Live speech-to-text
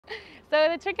So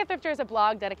the Trinket Thrifter is a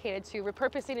blog dedicated to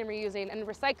repurposing and reusing and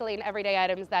recycling everyday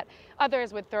items that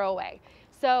others would throw away.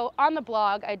 So on the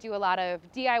blog, I do a lot of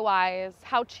DIYs,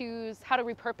 how-tos, how to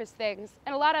repurpose things,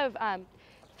 and a lot of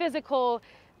physical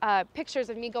pictures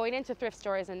of me going into thrift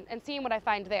stores and seeing what I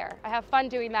find there. I have fun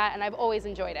doing that, and I've always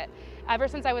enjoyed it. Ever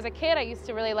since I was a kid, I used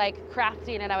to really like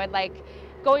crafting, and I would like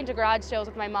going to garage sales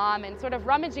with my mom and sort of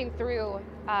rummaging through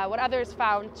what others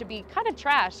found to be kind of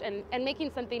trash and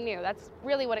making something new. That's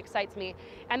really what excites me,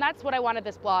 and that's what I wanted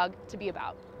this blog to be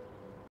about.